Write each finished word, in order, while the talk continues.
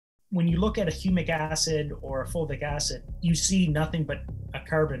when you look at a humic acid or a fulvic acid, you see nothing but a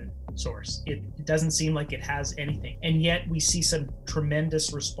carbon source. It doesn't seem like it has anything. And yet we see some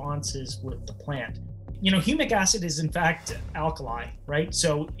tremendous responses with the plant. You know, humic acid is in fact alkali, right?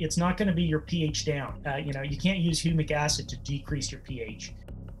 So it's not going to be your pH down. You can't use humic acid to decrease your pH.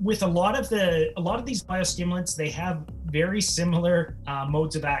 With a lot of these biostimulants, they have very similar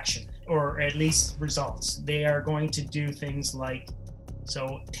modes of action, or at least results. They are going to do things like,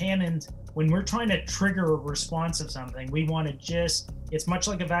 so tannins, when we're trying to trigger a response of something, we want to it's much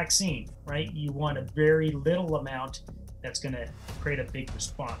like a vaccine, right? You want a very little amount that's going to create a big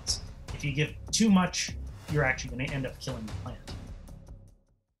response. If you give too much, you're actually going to end up killing the plant.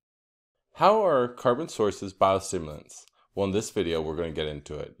 How are carbon sources biostimulants? Well, in this video, we're going to get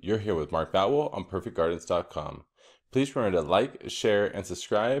into it. You're here with Mark Batwell on perfectgardens.com. Please remember to like, share, and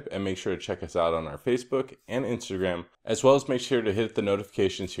subscribe, and make sure to check us out on our Facebook and Instagram, as well as make sure to hit the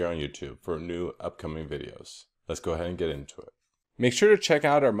notifications here on YouTube for new upcoming videos. Let's go ahead and get into it. Make sure to check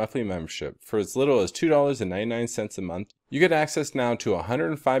out our monthly membership. For as little as $2.99 a month, you get access now to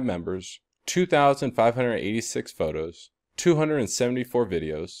 105 members, 2,586 photos, 274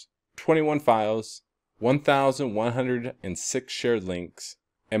 videos, 21 files, 1,106 shared links,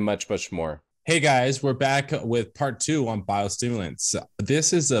 and much, much more. Hey guys, we're back with part 2 on biostimulants.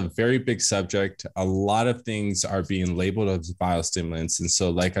 This is a very big subject. A lot of things are being labeled as biostimulants. And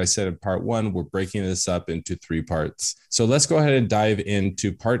so like I said in part 1, we're breaking this up into 3 parts. So let's go ahead and dive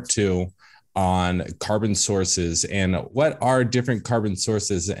into part 2 on carbon sources and what are different carbon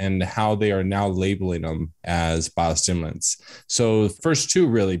sources and how they are now labeling them as biostimulants. So first 2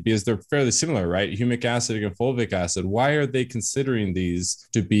 really, because they're fairly similar, right? Humic acid and fulvic acid. Why are they considering these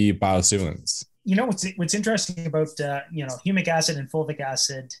to be biostimulants? You know, what's interesting about, humic acid and fulvic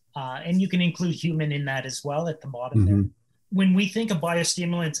acid, and you can include human in that as well at the bottom there. When we think of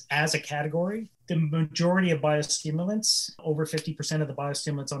biostimulants as a category, the majority of biostimulants, over 50% of the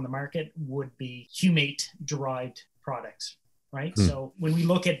biostimulants on the market, would be humate-derived products, right? So when we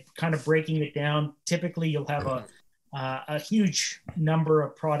look at kind of breaking it down, typically you'll have a huge number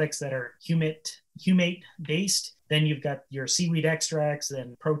of products that are humate-based. Then you've got your seaweed extracts,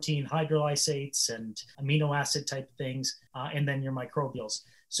 then protein hydrolysates and amino acid type things, and then your microbials.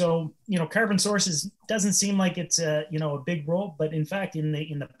 So, carbon sources doesn't seem like it's a big role, but in fact, in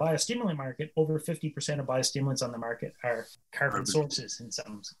the biostimulant market, over 50% of biostimulants on the market are carbon sources in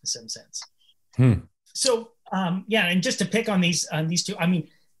some sense. So, and just to pick on these 2, I mean,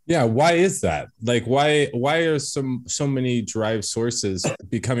 yeah, why is that? Like, why are so many derived sources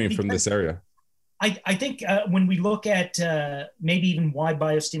becoming from this area? I think when we look at maybe even why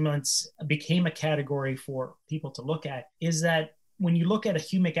biostimulants became a category for people to look at, is that when you look at a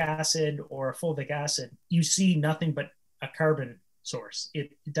humic acid or a fulvic acid, you see nothing but a carbon source.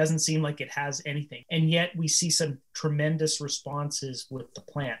 It doesn't seem like it has anything. And yet we see some tremendous responses with the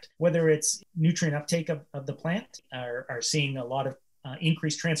plant, whether it's nutrient uptake of the plant, are seeing a lot of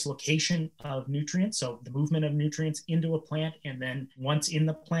increased translocation of nutrients. So the movement of nutrients into a plant, and then once in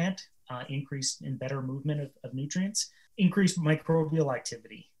the plant, increased and better movement of nutrients, increased microbial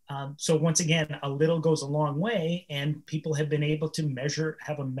activity. So once again, a little goes a long way, and people have been able to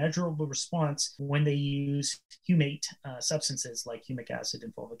have a measurable response when they use humate substances like humic acid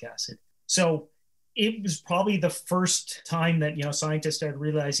and fulvic acid. So it was probably the first time that scientists started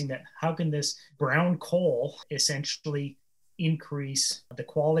realizing that how can this brown coal essentially increase the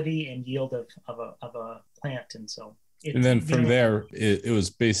quality and yield of a plant, and so. And then from there, it was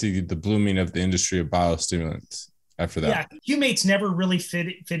basically the blooming of the industry of biostimulants. After that, yeah, humates never really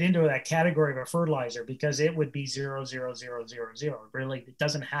fit into that category of a fertilizer because it would be 0, 0, 0, 0, 0. Really, it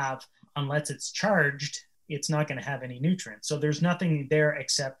doesn't have, unless it's charged, it's not going to have any nutrients. So there's nothing there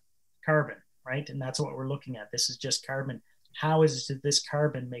except carbon, right? And that's what we're looking at. This is just carbon. How is this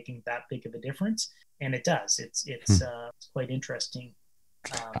carbon making that big of a difference? And it does. It's quite interesting.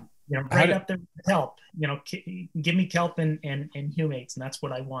 Right up there with kelp. Give me kelp and humates, and that's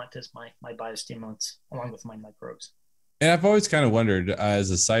what I want as my biostimulants along with my microbes. And I've always kind of wondered,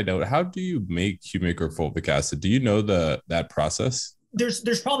 as a side note, how do you make humic or fulvic acid? Do you know that process?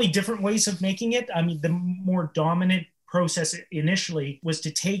 There's probably different ways of making it. I mean, the more dominant process initially was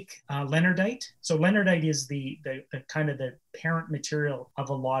to take leonardite. So leonardite is the kind of the parent material of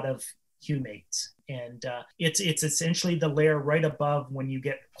a lot of humates, and it's essentially the layer right above when you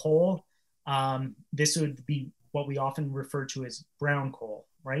get coal. This would be what we often refer to as brown coal,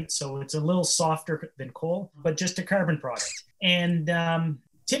 right? So it's a little softer than coal, but just a carbon product. And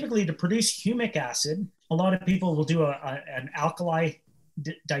typically to produce humic acid, a lot of people will do an alkali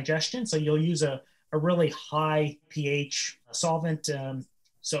digestion. So you'll use a really high pH solvent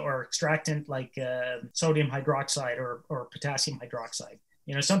So, or extractant like sodium hydroxide or potassium hydroxide,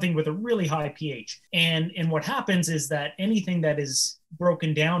 something with a really high pH. And what happens is that anything that is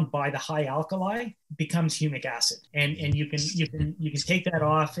broken down by the high alkali becomes humic acid. And you can take that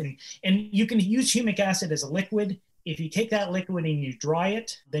off, and you can use humic acid as a liquid. If you take that liquid and you dry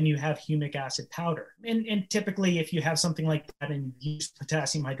it, then you have humic acid powder. And typically, if you have something like that and you use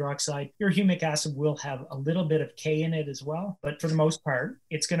potassium hydroxide, your humic acid will have a little bit of K in it as well. But for the most part,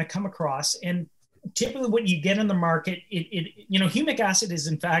 it's going to come across. And typically what you get in the market, humic acid is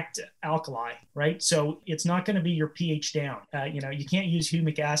in fact alkali, right? So it's not going to be your pH down. You can't use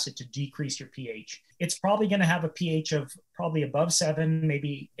humic acid to decrease your pH. It's probably going to have a pH of probably above 7,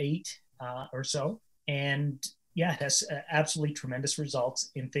 maybe 8 or so. And yeah, it has absolutely tremendous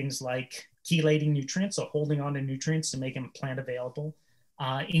results in things like chelating nutrients, so holding on to nutrients to make them plant available,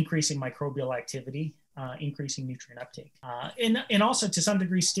 increasing microbial activity, increasing nutrient uptake, and also to some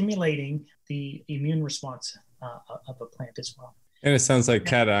degree stimulating the immune response of a plant as well. And it sounds like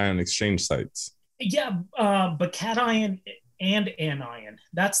cation exchange sites. Yeah, but cation and anion,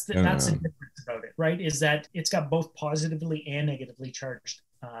 that's the difference about it, right? Is that it's got both positively and negatively charged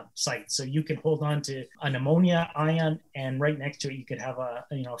sites. So you can hold on to an ammonia ion, and right next to it you could have a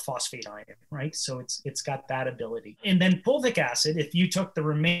phosphate ion, right? So it's got that ability. And then fulvic acid, if you took the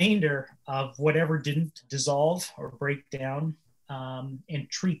remainder of whatever didn't dissolve or break down and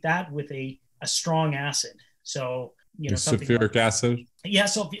treat that with a strong acid, so sulfuric like acid. Yeah,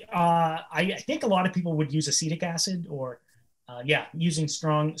 so I think a lot of people would use acetic acid, or using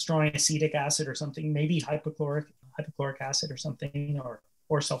strong acetic acid or something, maybe hypochloric acid or something, or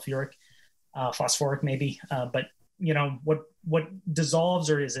sulfuric, phosphoric maybe. But what dissolves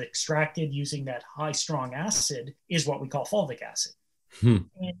or is extracted using that high strong acid is what we call fulvic acid.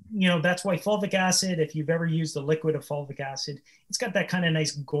 And that's why fulvic acid, if you've ever used the liquid of fulvic acid, it's got that kind of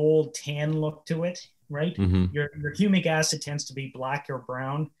nice gold tan look to it, right? Your humic acid tends to be black or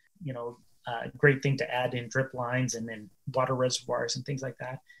brown. Great thing to add in drip lines and then water reservoirs and things like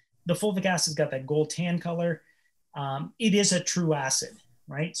that. The fulvic acid's got that gold tan color. It is a true acid,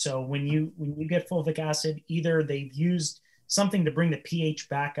 right? So when you get fulvic acid, either they've used something to bring the pH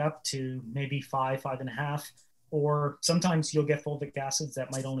back up to maybe 5.5, or sometimes you'll get fulvic acids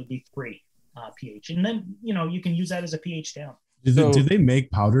that might only be 3 pH. And then, you can use that as a pH down. Do they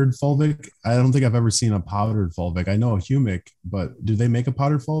make powdered fulvic? I don't think I've ever seen a powdered fulvic. I know a humic, but do they make a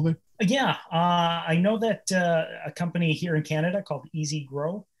powdered fulvic? Yeah, I know that a company here in Canada called Easy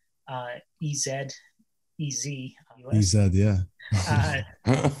Grow, EZ, yeah. We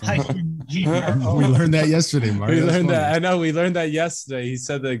learned that yesterday, Mark. We learned that. I know we learned that yesterday. He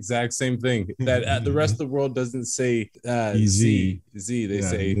said the exact same thing. That the rest of the world doesn't say Z. They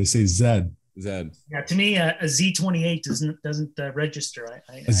say Z. Yeah, to me, a Z28 doesn't register.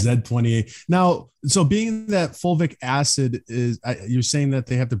 A Z28. Now, so being that fulvic acid is, you're saying that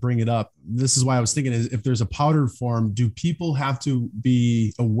they have to bring it up. This is why I was thinking, is if there's a powdered form, do people have to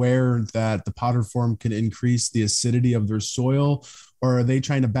be aware that the powdered form can increase the acidity of their soil, or are they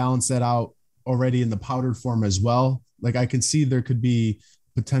trying to balance that out already in the powdered form as well? Like, I can see there could be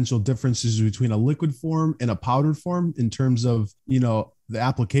potential differences between a liquid form and a powdered form in terms of, the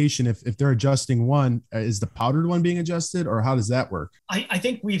application. If they're adjusting one, is the powdered one being adjusted, or how does that work? I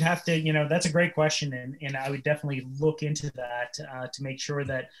think we'd have to, that's a great question. And I would definitely look into that to make sure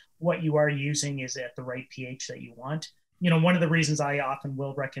that what you are using is at the right pH that you want. One of the reasons I often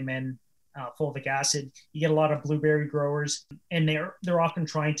will recommend fulvic acid, you get a lot of blueberry growers, and they're often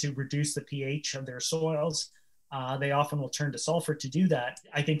trying to reduce the pH of their soils. They often will turn to sulfur to do that.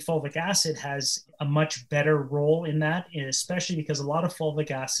 I think fulvic acid has a much better role in that, especially because a lot of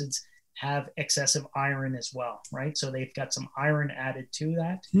fulvic acids have excessive iron as well, right? So they've got some iron added to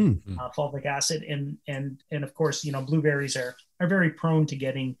that fulvic acid, and of course, blueberries are very prone to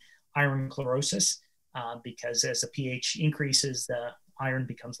getting iron chlorosis because as the pH increases, the iron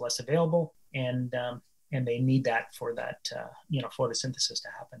becomes less available, and they need that for that, photosynthesis to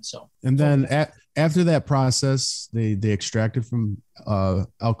happen. So, and then after that process, they extract it from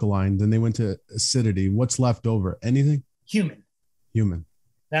alkaline. Then they went to acidity. What's left over? Anything? Human.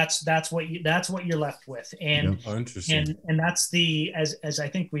 That's what you're left with. And interesting. And that's the as I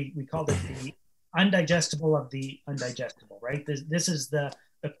think we called it, the undigestible of the undigestible, right? This is the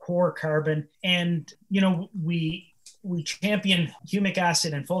core carbon, and we champion humic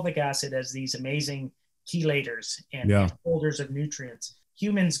acid and fulvic acid as these amazing chelators and holders of nutrients.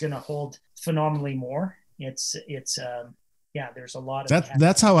 Human's going to hold phenomenally more. It's there's a lot of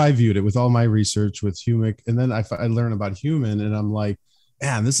that's how I viewed it with all my research with humic, and then I learned about human, and I'm like,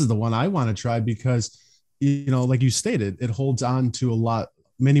 man, this is the one I want to try because like you stated, it holds on to a lot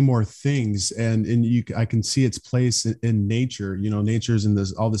many more things, and I can see its place in nature. Nature's in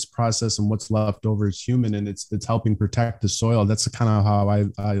this all this process, and what's left over is human, and it's helping protect the soil. That's kind of how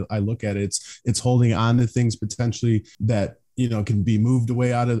I look at it. It's holding on to things potentially that can be moved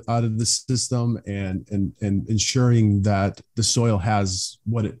away out of the system, and ensuring that the soil has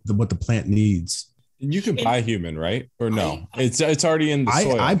what the plant needs. You can buy human, right? Or no? It's already in the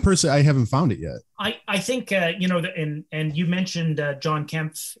soil. I personally, I haven't found it yet. I think and you mentioned John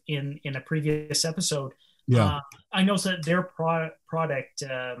Kempf in a previous episode. Yeah, I know that their product,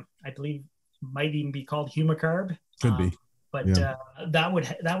 I believe, might even be called Humicarb. Could be, but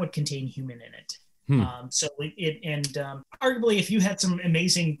that would contain human in it. So arguably, if you had some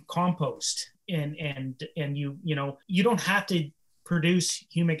amazing compost and you don't have to produce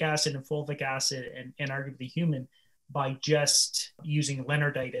humic acid and fulvic acid and arguably human by just using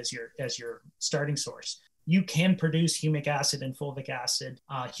leonardite as your starting source. You can produce humic acid and fulvic acid.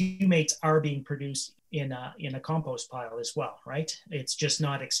 Humates are being produced in a compost pile as well, right? It's just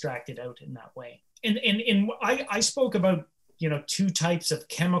not extracted out in that way. And I spoke about two types of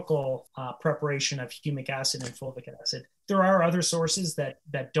chemical preparation of humic acid and fulvic acid. There are other sources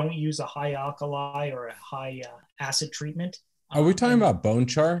that don't use a high alkali or a high acid treatment. Are we talking about bone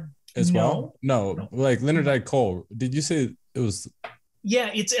char as well? No, like lignardite coal. Did you say it was?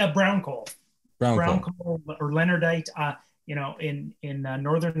 Yeah, it's a brown coal. Brown coal or lignardite. In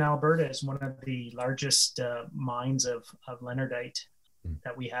northern Alberta is one of the largest mines of lignardite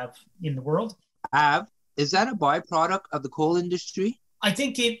that we have in the world. Is that a byproduct of the coal industry? I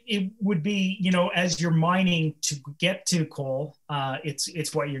think it would be, as you're mining to get to coal,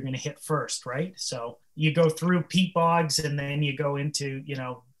 it's what you're going to hit first, right? So you go through peat bogs and then you go into,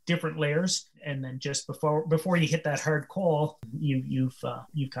 different layers. And then just before you hit that hard coal, you've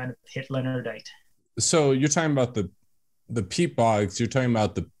kind of hit lignardite. So you're talking about the peat bogs, you're talking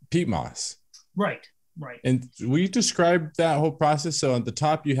about the peat moss. Right. And will you describe that whole process? So at the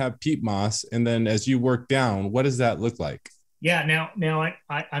top you have peat moss, and then as you work down, what does that look like? Yeah, now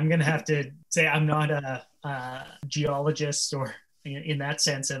I'm going to have to say I'm not a geologist or in that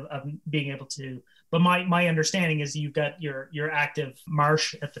sense of being able to, but my understanding is you've got your active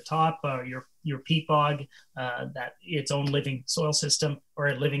marsh at the top, your peat bog, that its own living soil system or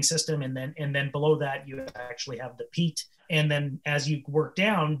a living system, and then below that you actually have the peat, and then as you work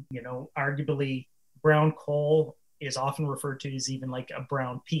down, arguably brown coal is often referred to as even like a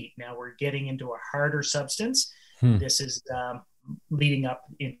brown peat. Now we're getting into a harder substance. This is leading up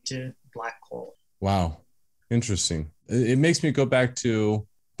into black coal. Wow. Interesting. It makes me go back to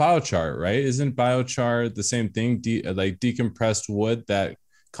biochar, right? Isn't biochar the same thing? Like decompressed wood that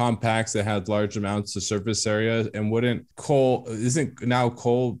compacts, that has large amounts of surface area? And isn't now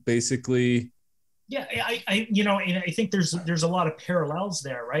coal basically? Yeah, I think there's a lot of parallels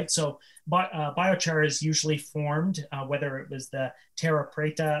there, right? So biochar is usually formed, whether it was the terra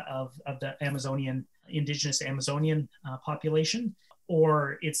preta of the indigenous Amazonian population,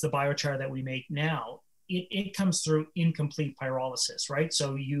 or it's the biochar that we make now. It comes through incomplete pyrolysis, right?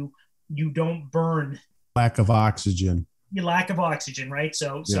 So you don't burn. Lack of oxygen, right?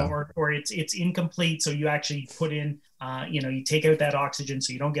 So or it's incomplete. So you actually put in, you take out that oxygen,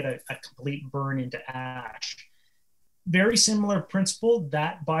 so you don't get a complete burn into ash. Very similar principle.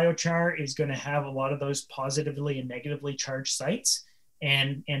 That biochar is going to have a lot of those positively and negatively charged sites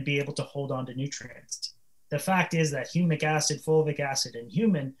and be able to hold on to nutrients. The fact is that humic acid, fulvic acid, and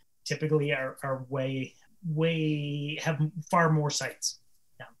human typically are have far more sites.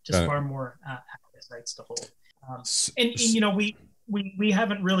 Yeah, far more sites to hold. We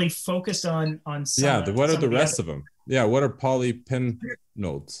haven't really focused on some. What are the rest of them? Yeah, what are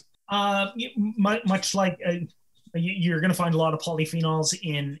polyphenols? Much like you're going to find a lot of polyphenols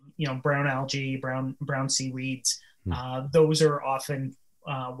in brown algae, brown seaweeds. Those are often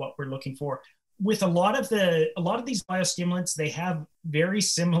what we're looking for. With a lot of these biostimulants, they have very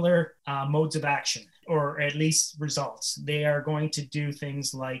similar modes of action, or at least results. They are going to do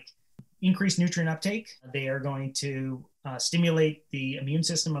things like increase nutrient uptake. They are going to stimulate the immune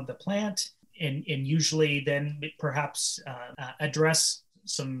system of the plant, and usually then perhaps address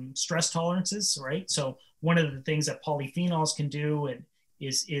some stress tolerances, right? So one of the things that polyphenols can do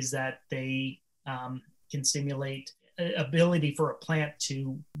is that they can stimulate ability for a plant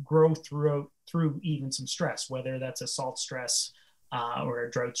to grow through even some stress, whether that's a salt stress or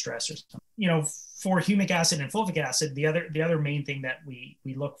a drought stress or something. For humic acid and fulvic acid, the other main thing that we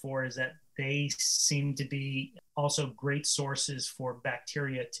look for is that they seem to be also great sources for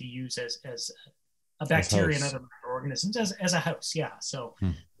bacteria to use as a bacteria and other microorganisms as a house. Yeah. So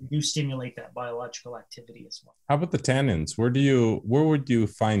we do stimulate that biological activity as well. How about the tannins? Where would you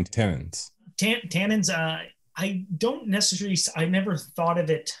find tannins? Tannins, I don't necessarily, I never thought of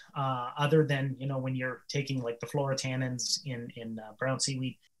it other than, when you're taking like the florotannins in brown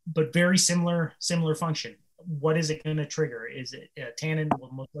seaweed, but very similar function. What is it going to trigger? Is it tannin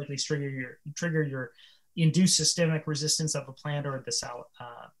will most likely trigger your induced systemic resistance of a plant, or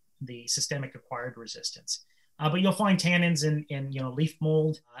the systemic acquired resistance. But you'll find tannins in leaf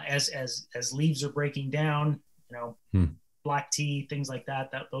mold as leaves are breaking down, black tea, things like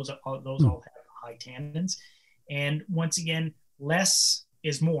that. Those all have high tannins. And once again, less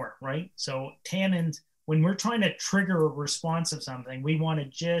is more, right? So tannins, when we're trying to trigger a response of something, we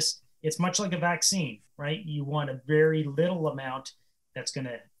want to it's much like a vaccine, right? You want a very little amount that's going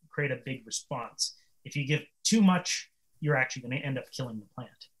to create a big response. If you give too much, you're actually going to end up killing the plant.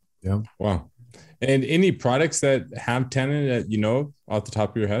 Yeah. Wow. And any products that have tannin that off the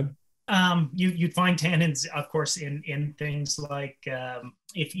top of your head? You'd find tannins, of course, in things like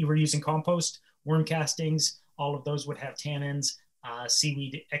if you were using compost, worm castings, all of those would have tannins.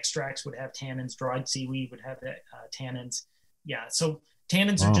 Seaweed extracts would have tannins. Dried seaweed would have tannins. Yeah. So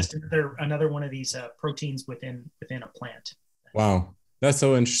tannins are just another one of these proteins within a plant. Wow. That's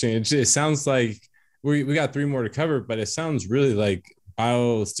so interesting. It sounds like we got 3 more to cover, but it sounds really like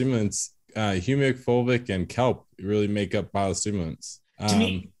biostimulants, humic, fulvic, and kelp really make up biostimulants. To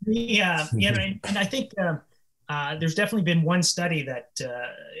me, yeah. And I think there's definitely been one study that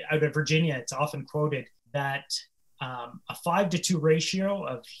out of Virginia, it's often quoted that a 5-to-2 ratio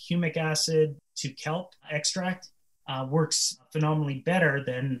of humic acid to kelp extract works phenomenally better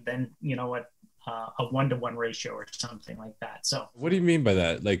than a 1-to-1 ratio or something like that. So what do you mean by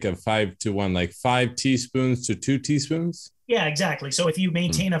that? Like a 5-to-1, like 5 teaspoons to 2 teaspoons? Yeah, exactly. So if you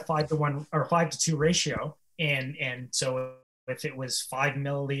maintain a 5-to-1 or 5-to-2 ratio, and so if it was 5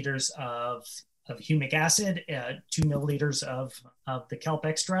 milliliters of humic acid, 2 milliliters of the kelp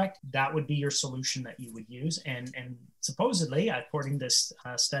extract, that would be your solution that you would use. And supposedly, according to this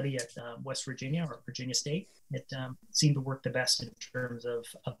study at West Virginia or Virginia State, it seemed to work the best in terms of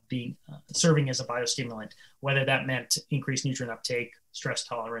being serving as a biostimulant, whether that meant increased nutrient uptake, stress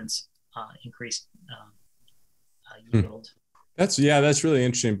tolerance, increased yield. That's really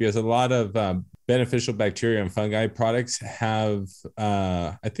interesting, because a lot of beneficial bacteria and fungi products have,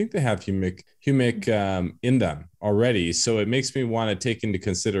 I think they have humic in them already. So it makes me want to take into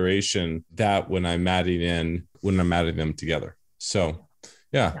consideration that when I'm adding them together. So,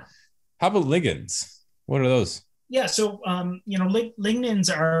 yeah. How about ligands? What are those? Yeah, so lignins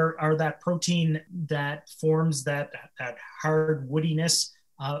are that protein that forms that hard woodiness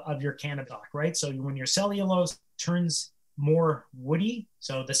of your cannabinoid, right? So when your cellulose turns more woody,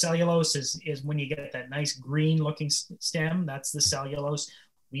 so the cellulose is when you get that nice green looking stem, that's the cellulose.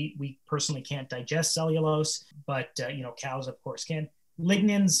 We personally can't digest cellulose, but cows of course can.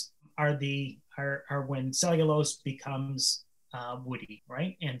 Lignins are when cellulose becomes woody,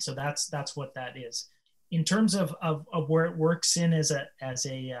 right? And so that's what that is. In terms of where it works in as a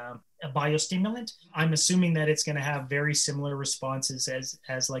biostimulant, I'm assuming that it's going to have very similar responses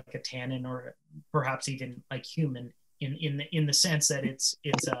as like a tannin, or perhaps even like human, in the sense that it's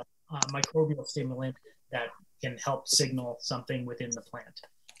a microbial stimulant that can help signal something within the plant.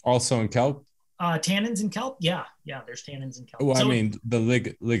 Also in kelp? Tannins in kelp? Yeah, there's tannins in kelp. Well, so, I mean, the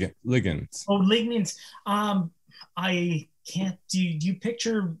ligands. Oh, lignins. I can't, do you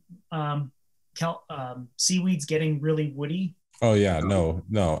picture kelp, seaweeds getting really woody? Oh yeah, no,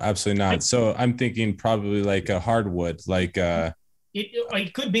 absolutely not. So I'm thinking probably like a hardwood, like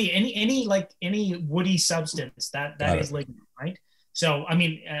it could be any woody substance that is lignin, right? So I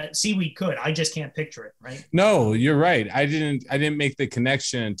mean, seaweed could. I just can't picture it, right? No, you're right. I didn't make the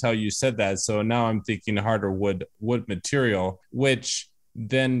connection until you said that. So now I'm thinking harder wood material, which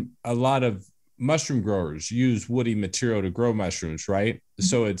then a lot of mushroom growers use woody material to grow mushrooms, right? Mm-hmm.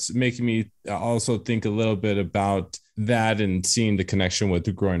 So it's making me also think a little bit about that and seeing the connection with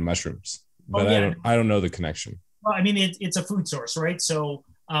the growing mushrooms. But I don't know the connection. Well, I mean, it's a food source, right? So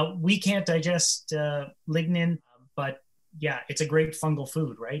we can't digest lignin, but yeah, it's a great fungal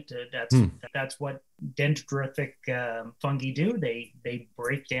food, right? That's what dendritic fungi do. They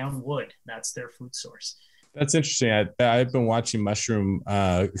break down wood. That's their food source. That's interesting. I've been watching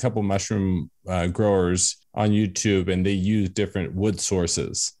a couple mushroom growers on YouTube, and they use different wood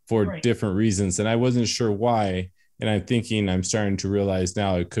sources for different reasons. And I wasn't sure why. And I'm starting to realize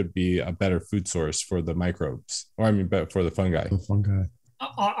now it could be a better food source for the microbes, but for the fungi.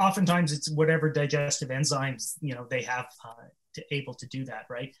 Oftentimes it's whatever digestive enzymes, they have able to do that,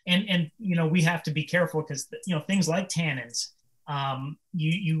 right? And we have to be careful because things like tannins,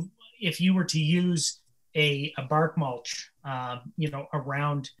 if you were to use a bark mulch,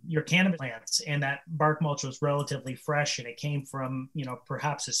 around your cannabis plants, and that bark mulch was relatively fresh and it came from,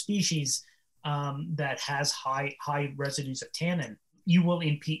 perhaps a species that has high residues of tannin, you will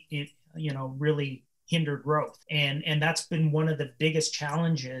impede, really hinder growth. And that's been one of the biggest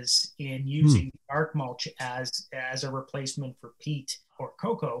challenges in using bark mulch as a replacement for peat or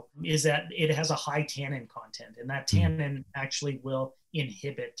cocoa, is that it has a high tannin content, and that tannin actually will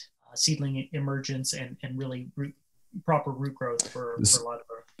inhibit seedling emergence and really proper root growth for a lot of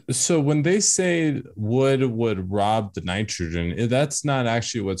our. So when they say wood would rob the nitrogen, that's not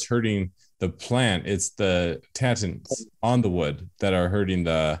actually what's hurting the plant. It's the tannins on the wood that are hurting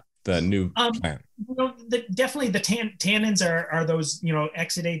the new plant. Definitely the tannins are those,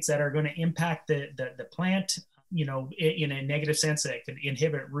 exudates that are going to impact the plant, in a negative sense, that could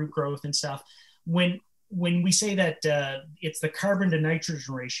inhibit root growth and stuff. When we say that it's the carbon to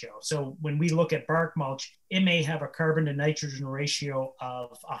nitrogen ratio, so when we look at bark mulch, it may have a carbon to nitrogen ratio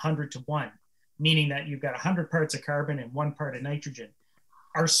of 100 to 1, meaning that you've got 100 parts of carbon and 1 part of nitrogen.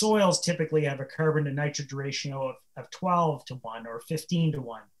 Our soils typically have a carbon to nitrogen ratio of 12 to 1 or 15 to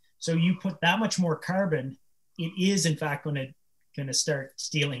 1. So you put that much more carbon, it is in fact going to start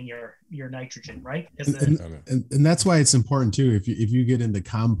stealing your nitrogen, right? And that's why it's important too. If you get into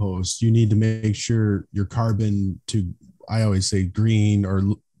compost, you need to make sure your carbon to, I always say green, or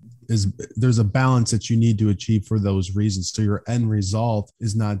there's a balance that you need to achieve for those reasons. So your end result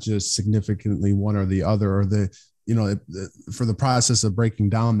is not just significantly one or the other, or for the process of breaking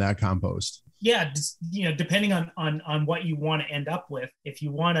down that compost. Yeah, depending on what you want to end up with. If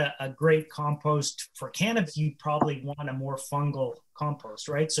you want a great compost for cannabis, you probably want a more fungal compost,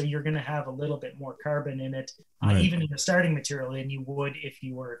 right? So you're going to have a little bit more carbon in it, right, even in the starting material, than you would if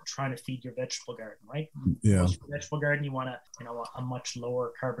you were trying to feed your vegetable garden, right? Yeah. For vegetable garden, you want a much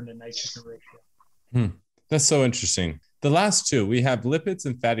lower carbon to nitrogen ratio. That's so interesting. The last two, we have lipids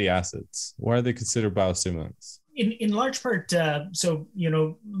and fatty acids. Why are they considered biostimulants? In large part,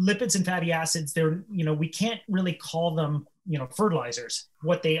 lipids and fatty acids, we can't really call them, fertilizers.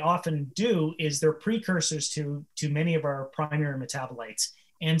 What they often do is they're precursors to many of our primary metabolites.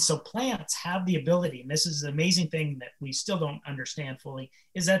 And so plants have the ability, and this is the amazing thing that we still don't understand fully,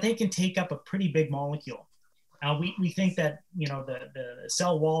 is that they can take up a pretty big molecule. We think that, the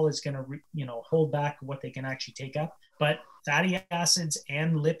cell wall is going to, hold back what they can actually take up, but fatty acids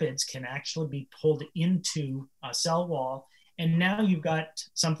and lipids can actually be pulled into a cell wall. And now you've got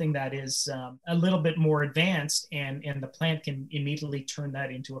something that is a little bit more advanced, and the plant can immediately turn that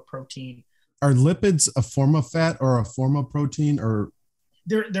into a protein. Are lipids a form of fat or a form of protein, or?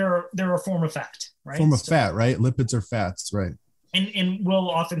 They're a form of fat, right? Form of fat, right? Lipids are fats, right? And we'll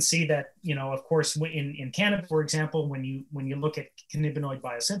often see that, of course, in cannabis, for example, when you look at cannabinoid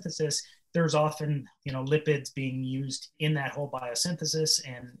biosynthesis, there's often, lipids being used in that whole biosynthesis.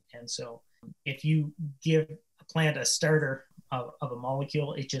 And so if you give a plant a starter of a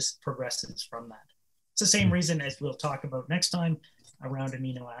molecule, it just progresses from that. It's the same reason, as we'll talk about next time, around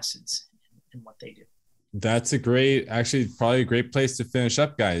amino acids and what they do. That's probably a great place to finish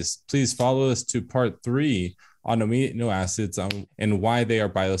up, guys. Please follow us to part 3 on amino acids and why they are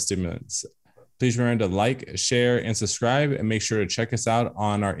biostimulants. Please remember to like, share, and subscribe, and make sure to check us out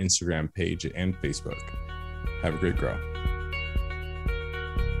on our Instagram page and Facebook. Have a great grow.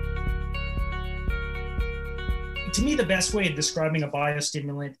 To me, the best way of describing a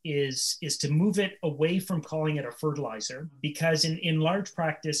biostimulant is to move it away from calling it a fertilizer, because in large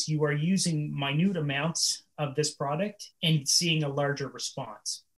practice, you are using minute amounts of this product and seeing a larger response.